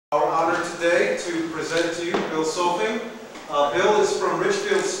Our honor today to present to you Bill Soeffing. Bill is from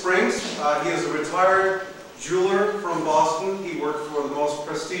Richfield Springs. He is a retired jeweler from Boston. He worked for the most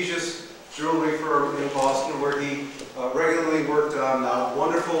prestigious jewelry firm in Boston, where he regularly worked on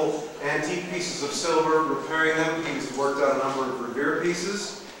wonderful antique pieces of silver, repairing them. He's worked on a number of Revere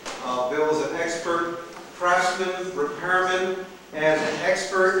pieces. Bill is an expert craftsman, repairman, and an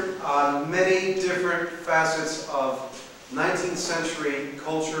expert on many different facets of 19th century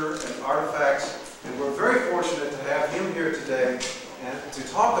culture and artifacts, and we're very fortunate to have him here today and to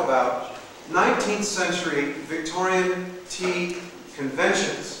talk about 19th century Victorian tea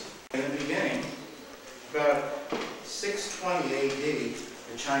conventions. In the beginning, about 620 AD,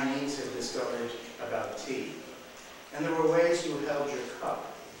 the Chinese had discovered about tea. And there were ways you held your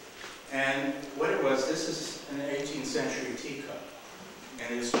cup. And what it was, this is an 18th century teacup,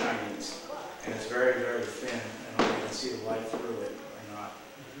 and it is Chinese. And it's very, very thin, and you can see the light through it or not.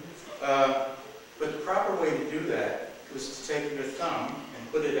 But the proper way to do that was to take your thumb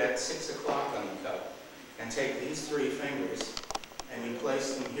and put it at 6 o'clock on the cup, and take these three fingers, and you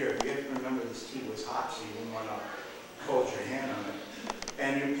place them here. You have to remember this tea was hot, so you didn't want to hold your hand on it.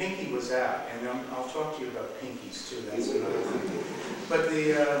 And your pinky was out, and I'll talk to you about pinkies too, that's another thing. But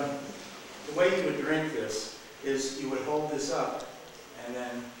the way you would drink this is you would hold this up, and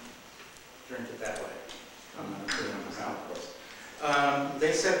then drink it that way. I'm going to put it on the mouth, of course.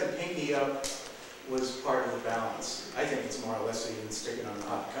 They set the pinky up was part of the balance. I think it's more or less so you can stick it on a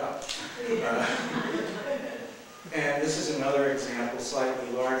hot cup. And this is another example, slightly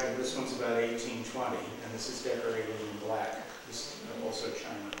larger. This one's about 1820, and this is decorated in black. This is also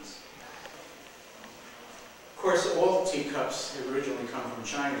Chinese. Of course, all teacups originally come from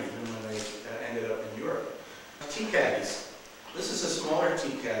China, even when they ended up in Europe. Tea caddies. This is a smaller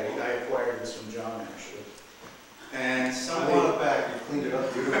tea caddy. I acquired this from John, actually. And some I want it back. You cleaned it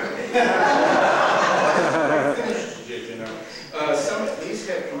up beautifully. I finished it, you know. Some of these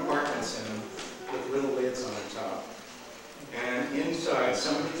had compartments in them with little lids on the top. And inside,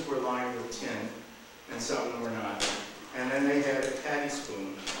 some of these were lined with tin, and some of them were not. And then they had a caddy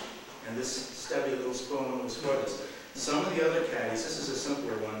spoon. And this stubby little spoon was for this. Some of the other caddies, this is a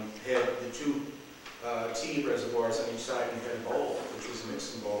simpler one, had the two tea reservoirs on each side, and you had a bowl, which was a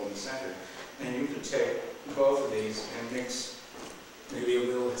mixing bowl in the center. And you could take both of these and mix maybe a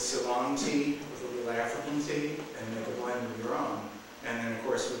little Ceylon tea with a little African tea and make a blend of your own. And then, of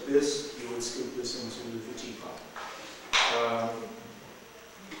course, with this, you would scoop this into the teapot.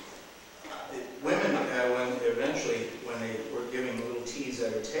 Women, when they were giving little teas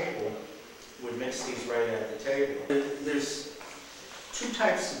at a table, would mix these right at the table. There's two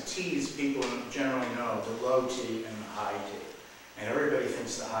types of teas people generally know, the low tea and the high tea. And everybody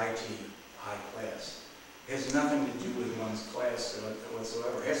thinks the high tea, high class. It has nothing to do with one's class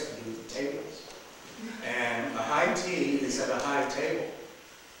whatsoever. It has to do with the tables. And a high tea is at a high table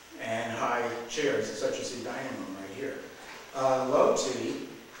and high chairs, such as the dining room right here. Low tea,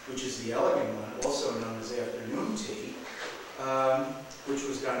 which is the elegant one, also known as afternoon tea, which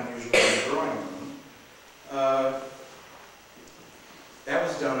was done usually in the drawing room. That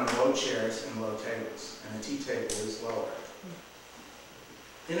was done on low chairs and low tables, and the tea table is lower.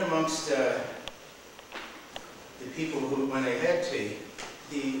 In amongst the people who, when they had tea,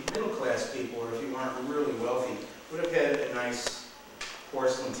 the middle-class people, or if you weren't really wealthy, would have had a nice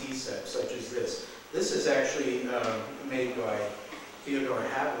porcelain tea set, such as this. This is actually made by Theodore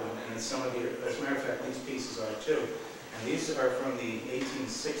Haviland, and some of the, as a matter of fact, these pieces are too. And these are from the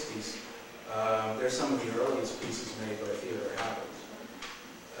 1860s. They're some of the earliest pieces made by Theodore Haviland.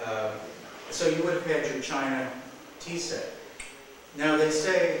 So you would have had your China tea set. Now they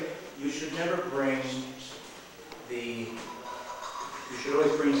say you should never bring you should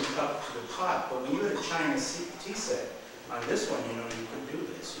always bring the cup to the pot, but when you had a China tea set, on this one, you know, you could do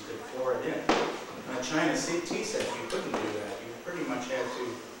this. You could pour it in. On a China tea set, you couldn't do that. You pretty much had to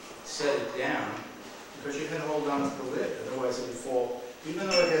set it down because you had to hold on to the lid, otherwise it would fall. Even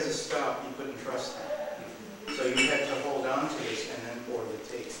though it has a stop, you couldn't trust it. So you had to hold on to this and then pour the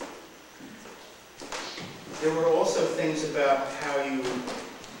tea. There were also things about how you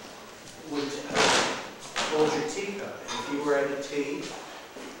would hold your teacup. And if you were at a tea,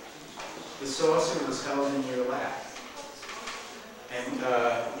 the saucer was held in your lap. And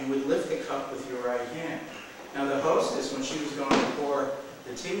you would lift the cup with your right hand. Now the hostess, when she was going to pour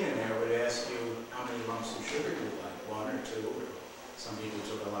the tea in there, would ask you how many lumps of sugar you would like, 1 or 2, or some people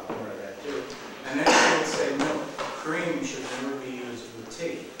took a lot more of that too. And then she would say, no, cream should never be used with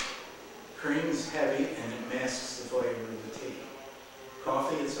tea. Cream is heavy and it masks the flavor of the tea.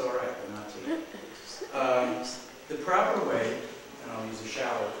 Coffee, it's all right, but not tea. The proper way, and I'll use a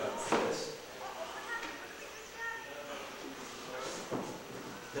shallow cup,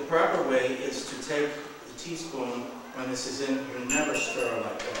 proper way is to take the teaspoon when this is in. You never stir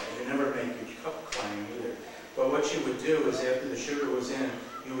like that. You never make your cup clang either. But what you would do is after the sugar was in,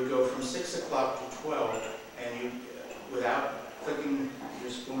 you would go from 6 o'clock to 12, and you, without clicking your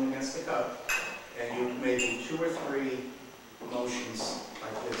spoon against the cup, and you maybe 2 or 3 motions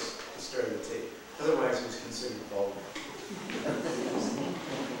like this to stir the tea. Otherwise, it was considered vulgar.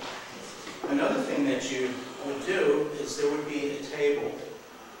 Another thing that you would do is there would be a table.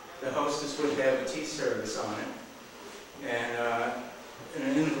 The hostess would have a tea service on it.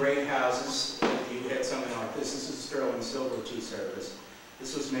 And in the great houses, you had something like this. This is a sterling silver tea service.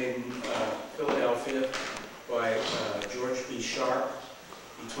 This was made in Philadelphia by George B. Sharp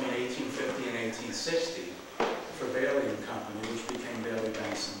between 1850 and 1860 for Bailey and Company, which became Bailey,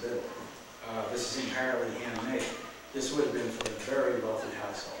 Banks and Bill. This is entirely handmade. This would have been for a very wealthy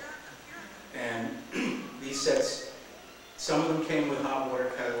household. And these sets, some of them came with hot water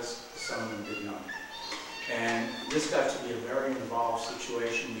kettles, some of them did not. And this got to be a very involved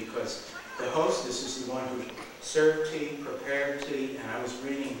situation because the hostess is the one who served tea, prepared tea, and I was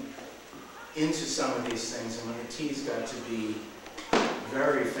reading into some of these things, and when the teas got to be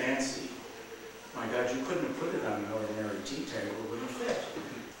very fancy, my God, you couldn't have put it on an ordinary tea table, it wouldn't fit.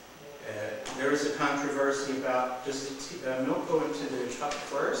 There is a controversy about, does the milk go into the cup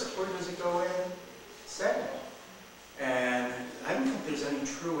first, or does it go in second? And I don't think there's any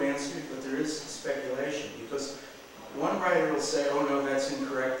true answer, but there is speculation, because one writer will say, oh no, that's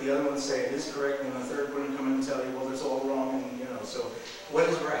incorrect, the other one will say it is correct, and the third one will come in and tell you, well, it's all wrong, and so what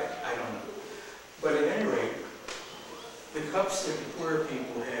is right? I don't know. But at any rate, the cups that the poorer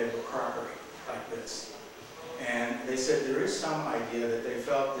people had were crockery, like this. And they said there is some idea that they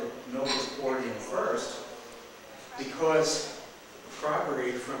felt that milk was poured in first because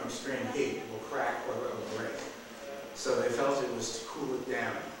crockery from extreme heat will crack or it will break. So they felt it was to cool it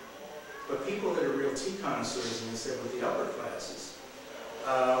down. But people that are real tea connoisseurs, and they said with the upper classes,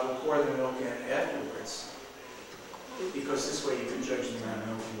 will pour the milk in afterwards because this way you can judge the amount of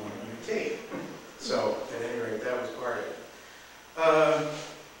milk you want in your tea. So at any rate, that was part of it.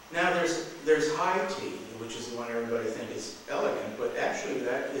 Now there's Hyde tea, which is the one everybody thinks is elegant, but actually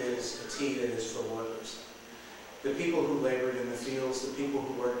that is a tea that is for workers. The people who labored in the fields, the people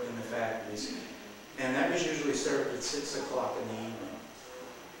who worked in the factories, and that was usually served at 6 o'clock in the evening.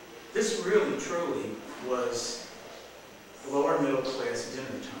 This really, truly was lower middle class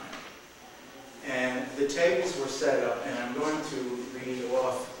dinner time. And the tables were set up, and I'm going to read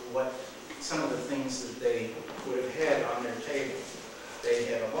off what some of the things that they would have had on their table. They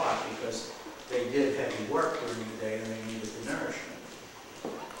had a lot because they did heavy work during the day and they needed the nourishment.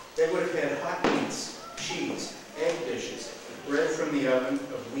 They would have had hot meats, cheese, egg dishes, bread from the oven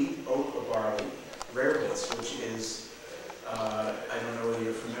of wheat, oat, or barley, rarebits, which is, I don't know whether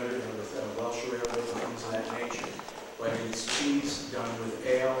you're familiar with Welsh rarebit and things of that nature, but it's cheese done with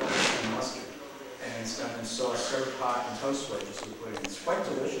ale and mustard. And it's done in sauce, served hot, and toast wedges we put in. It's quite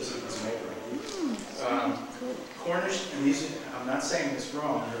delicious if it's made right. Cornish, and these, I'm not saying this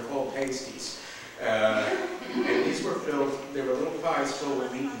wrong, they're called pasties. And these were filled, they were little pies filled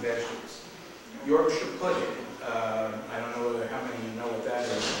with meat and vegetables. Yorkshire pudding, I don't know how many of you know what that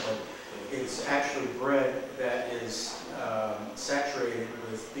is, but it's actually bread that is saturated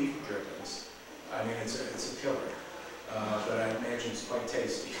with beef drippings. I mean, it's a killer. But I imagine it's quite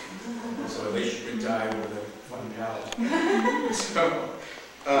tasty. So at least you could die with a fun palate. So,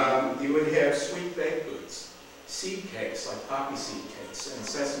 you would have sweet baked goods, seed cakes like poppy seed cakes and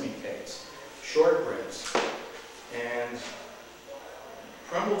sesame cakes, shortbreads, and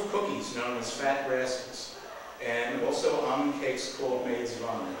crumbled cookies known as fat rascals, and also almond cakes called maids of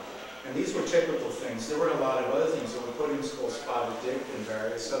honor. And these were typical things. There were a lot of other things. There were puddings called spotted dick and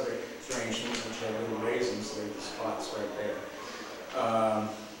various other strange things which had little raisins, like the spots right there.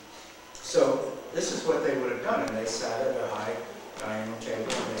 So this is what they would have done, and they sat at a high dining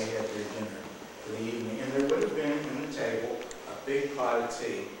table and they had their dinner for the evening. And there would have been in the table a big pot of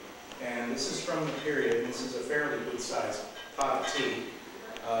tea. And this is from the period, and this is a fairly good-sized pot of tea.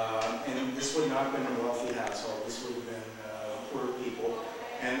 And this would not have been a wealthy household. This would have been poor people.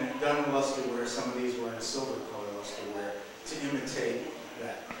 And done in lusterware, some of these were in silver color lusterware to imitate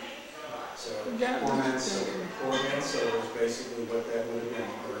that. So, poor man's silver is basically what that would have been,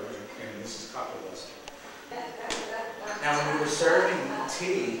 and this is copper luster. Now, when we were serving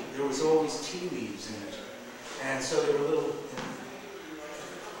tea, there was always tea leaves in it. And so there were little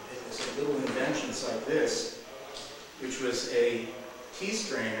inventions like this, which was a tea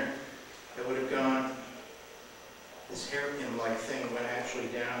strainer that would have gone, this hairpin-like thing went actually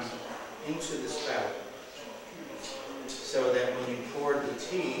down into the spout. so that when you poured the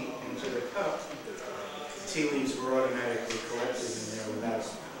tea into the cup, the tea leaves were automatically collected in there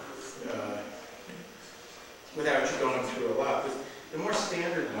without you going through a lot. But the more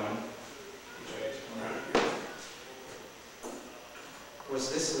standard one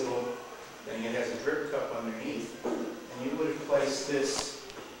was this little thing. It has a drip cup underneath, and you would have placed this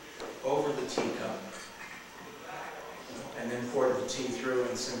over the teacup, and then poured the tea through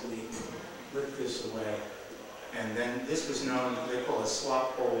and simply lift this away. And then this was known, they call it a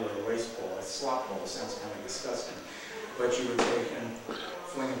slop bowl or a waste bowl. A slop bowl sounds kind of disgusting, but you would take and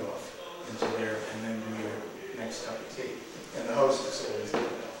fling it off into there and then do your next cup of tea. And the hostess always did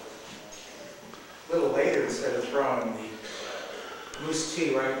that. A little later, instead of throwing the loose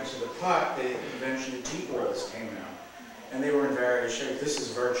tea right into the pot, the invention of tea bowls came out. And they were in various shapes. This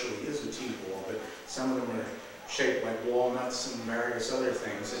is a tea bowl, but some of them are shaped like walnuts and various other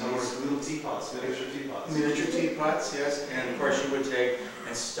things. And these little teapots, miniature teapots. Miniature teapots, yes. And of course you would take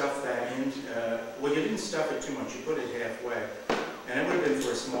and stuff that in. Well, you didn't stuff it too much. You put it halfway. And it would have been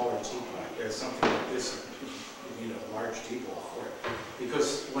for a smaller teapot. There's something like this, you need a large tea bowl for it.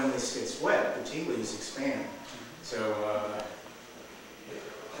 Because when this gets wet, the tea leaves expand. So,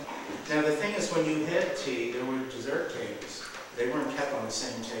 now the thing is, when you had tea, there were dessert tables. They weren't kept on the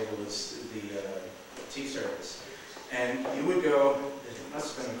same table as the tea service. And you would go, it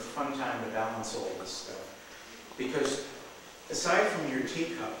must have been a fun time to balance all this stuff. Because aside from your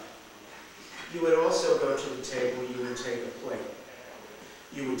teacup, you would also go to the table, you would take a plate.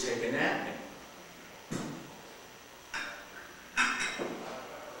 You would take a napkin.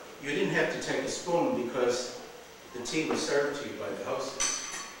 You didn't have to take a spoon because the tea was served to you by the hostess.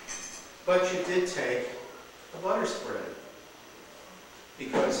 But you did take a butter spread,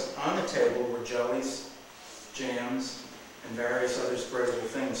 because on the table were jellies, jams, and various other spreadable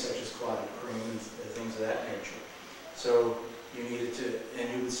things such as clotted cream and things of that nature. So you needed to, and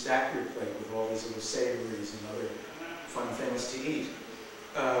you would stack your plate with all these little savories and other fun things to eat.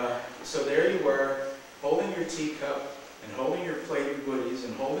 So there you were, holding your teacup and holding your plate of goodies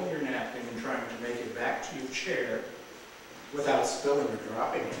and holding your napkin and trying to make it back to your chair without spilling or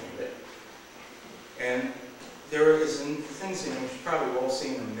dropping any of it. And there is things, you've probably all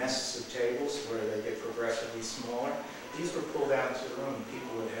seen the nests of tables where they get progressively smaller. These were pulled out into the room, and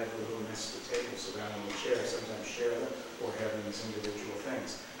people would have the little nest of tables surrounding the chair, sometimes share them or have them as individual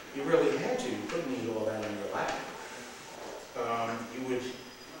things. You really had to. You couldn't eat all that on your lap.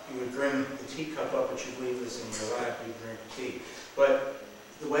 You would bring the teacup up, but you'd leave this in your lap, you'd drink tea. But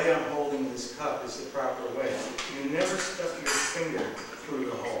the way I'm holding this cup is the proper way. You never stuff your finger through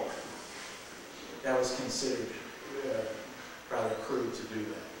the hole. That was considered rather crude to do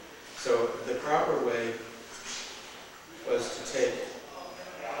that. So the proper way was to take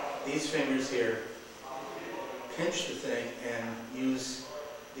these fingers here, pinch the thing, and use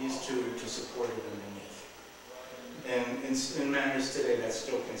these two to support it underneath. And in manners today, that's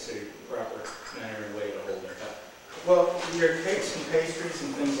still considered the proper manner and way to hold a cup. Well, your cakes and pastries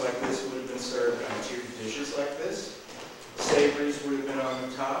and things like this would have been served on tiered dishes like this. Savories would have been on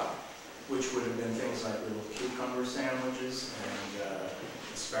the top, which would have been things like little cucumber sandwiches and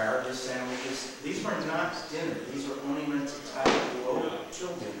asparagus sandwiches. These were not dinner. These were only meant to tide you over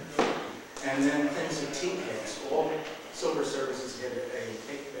till dinner. And then things like tea cakes. All silver services had a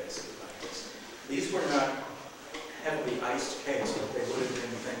cake basket like this. These were not heavily iced cakes, but they would have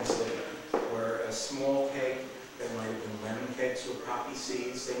been things that were a small cake. They might have been lemon cakes with poppy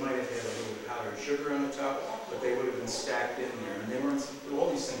seeds. They might have had a little powdered sugar on the top, but they would have been stacked in there. And they weren't,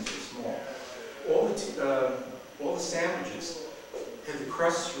 all these things were small. All the sandwiches had the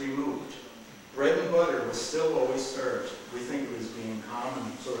crusts removed. Bread and butter was still always served. We think it was being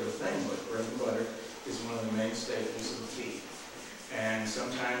common sort of thing, but bread and butter is one of the main staples of the tea. And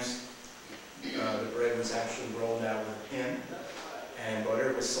sometimes the bread was actually rolled out with a pin, and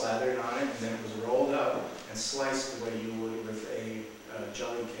butter was slathered on it, and then it was rolled up and sliced the way you would with a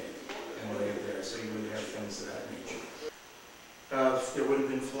jelly cake and laid it there, so you would have things of that nature. There would have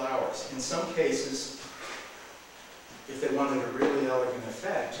been flowers. In some cases, if they wanted a really elegant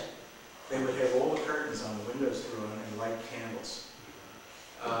effect, they would have all the curtains on the windows through them and light candles.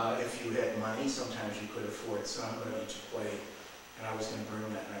 If you had money, sometimes you could afford somebody to play, and I was going to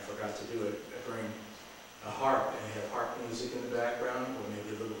bring that and I forgot to do it, bring a harp and have harp music in the background, or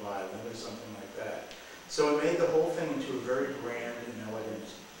maybe a little violin or something like that. So it made the whole thing into a very grand and elegant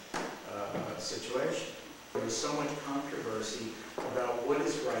situation. There was so much controversy about what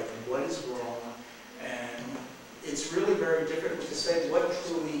is right and what is wrong, and it's really very difficult to say what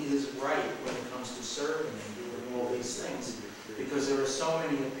truly is right when it comes to serving and doing all these things, because there are so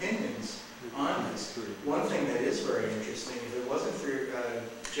many opinions on this. One thing that is very interesting, if it wasn't for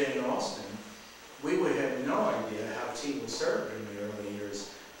Jane Austen, we would have no idea how tea was served in the early years.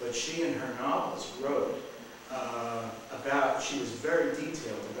 But she in her novels wrote she was very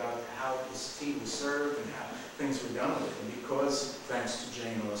detailed about how this tea was served and how things were done with it. And because, thanks to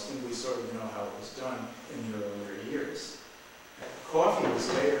Jane Austen, we sort of know how it was done in the earlier years. Coffee was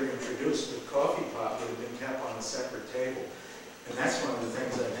later introduced, but coffee pot would have been kept on a separate table. And that's one of the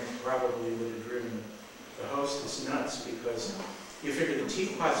things I think probably would have driven the hostess nuts, because you figure the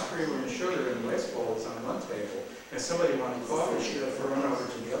teapot's creamer and sugar and rice bowl is on one table, and if somebody wanted coffee, she'd have to run over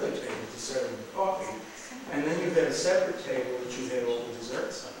to the other table to serve them coffee. And then you had a separate table that you had all the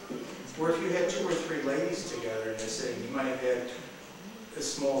desserts on. Or if you had 2 or 3 ladies together, and they're saying you might have had a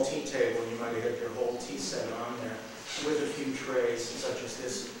small tea table, you might have had your whole tea set on there, with a few trays, such as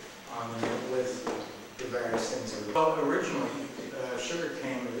this, on there, with the various things. Well, originally, sugar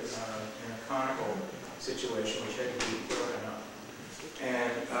came in a conical situation, which had to be broken up.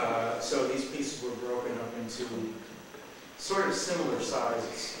 And so these pieces were broken up into sort of similar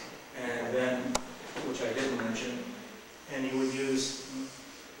sizes. And then, which I didn't mention, and you would use,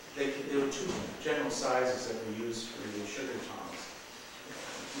 there were 2 general sizes that were used for the sugar tongs.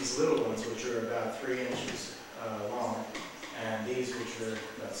 These little ones, which are about 3 inches long, and these, which are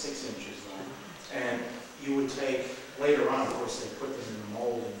about 6 inches long. And you would take, later on, of course, they put them in a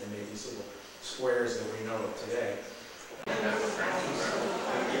mold and they made these little squares that we know of today.